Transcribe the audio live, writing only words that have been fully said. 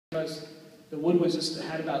because the woodwinds just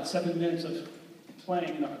had about 7 minutes of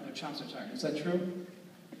playing and their chops are tired. Is that true?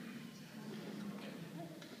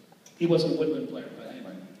 He wasn't a woodwind player, but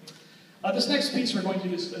anyway. This next piece we're going to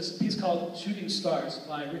do is a piece called Shooting Stars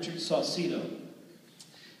by Richard Saucedo.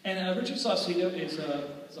 And Richard Saucedo is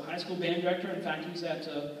a high school band director. In fact, he's at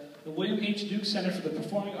the William H. Duke Center for the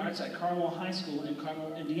Performing Arts at Carmel High School in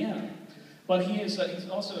Carmel, Indiana. But he's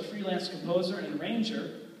also a freelance composer and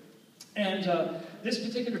arranger. And this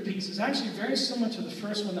particular piece is actually very similar to the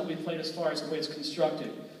first one that we played as far as the way it's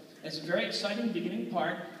constructed. It's a very exciting beginning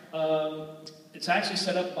part. It's actually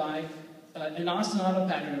set up by an ostinato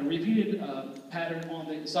pattern, a repeated pattern on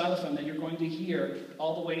the xylophone that you're going to hear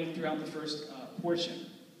all the way throughout the first portion.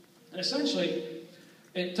 And essentially,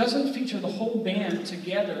 it doesn't feature the whole band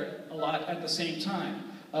together a lot at the same time.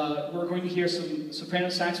 We're going to hear some soprano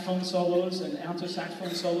saxophone solos and alto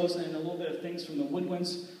saxophone solos and a little bit of things from the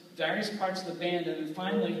woodwinds, various parts of the band, and then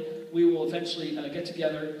finally we will eventually get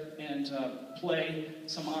together and play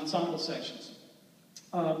some ensemble sections.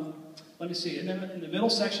 Let me see, and then in the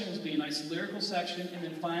middle section is be a nice lyrical section, and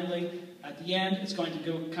then finally at the end it's going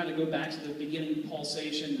to kind of go back to the beginning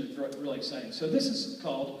pulsation. It's really exciting. So this is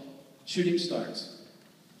called Shooting Stars.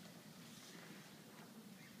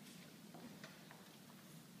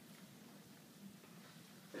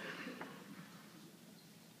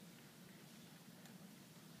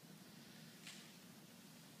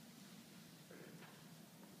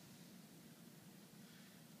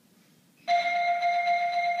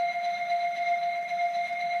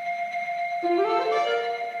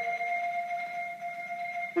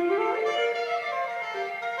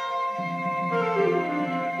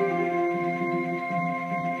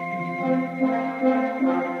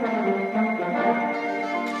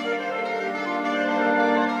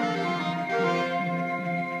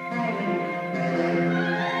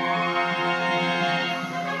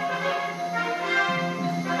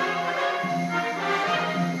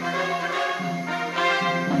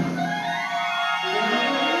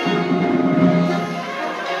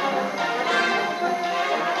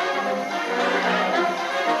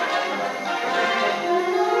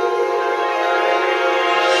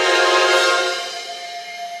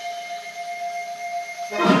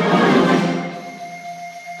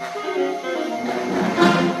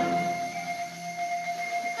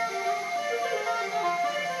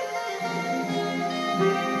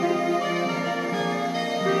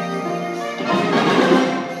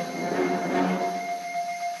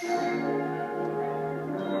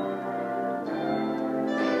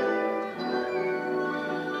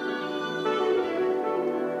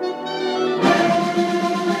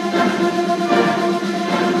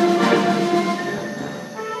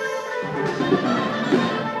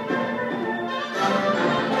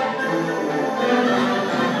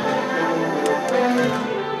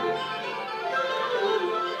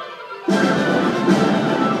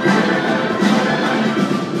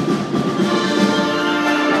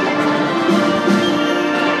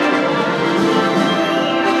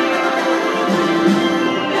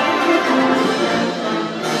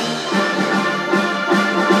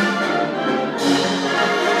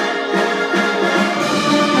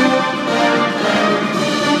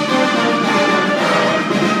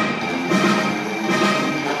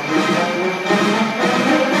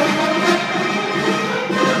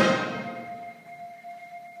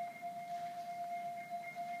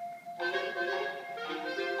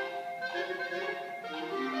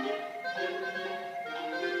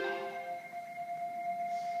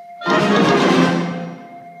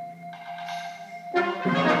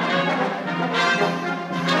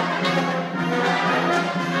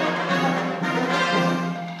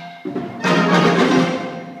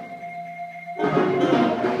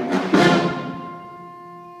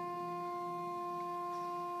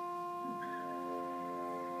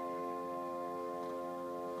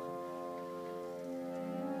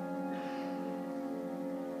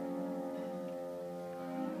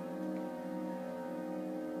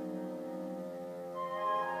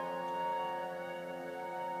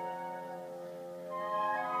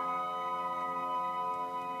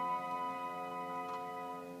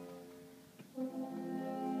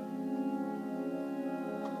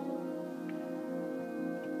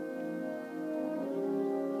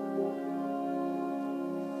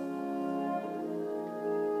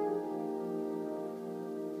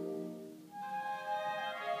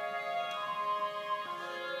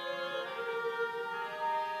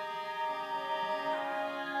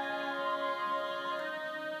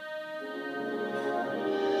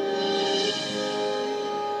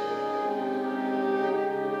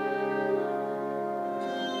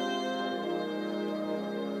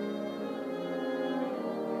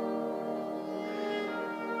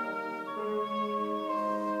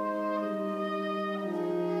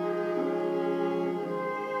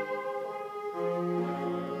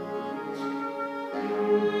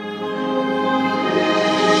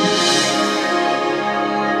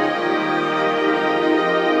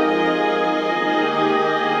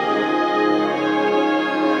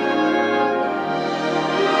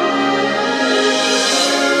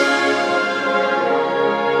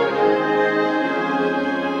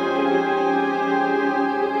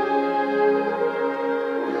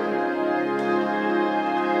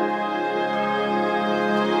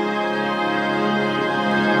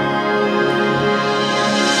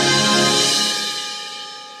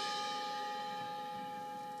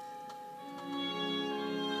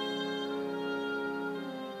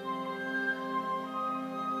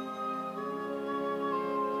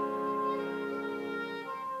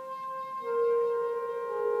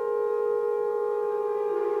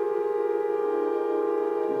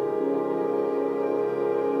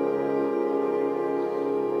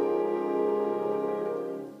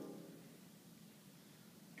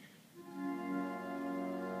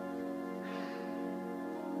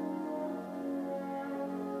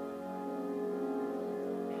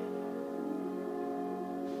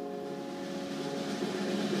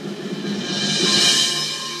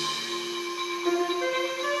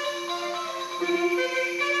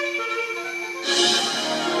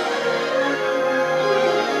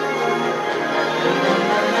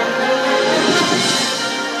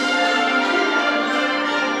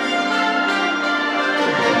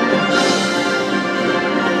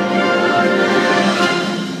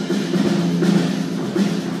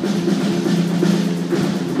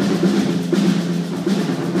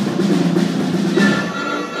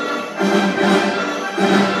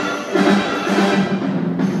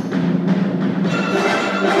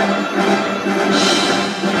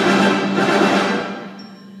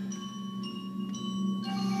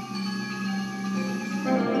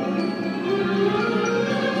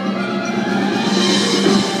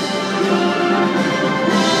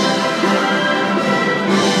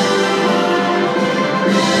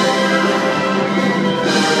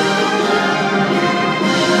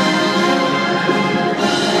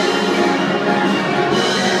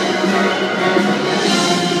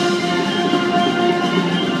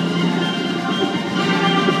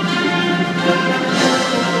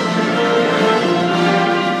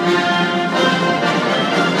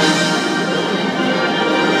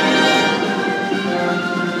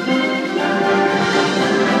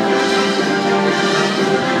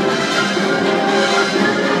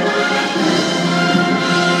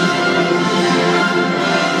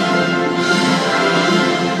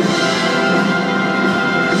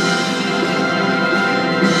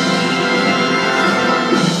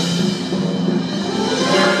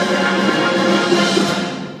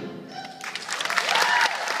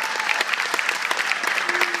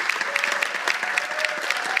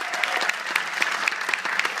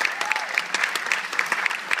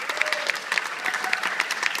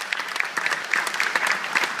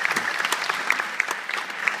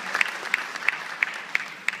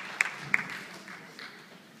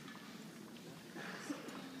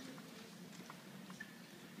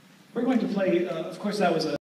 play, of course that was a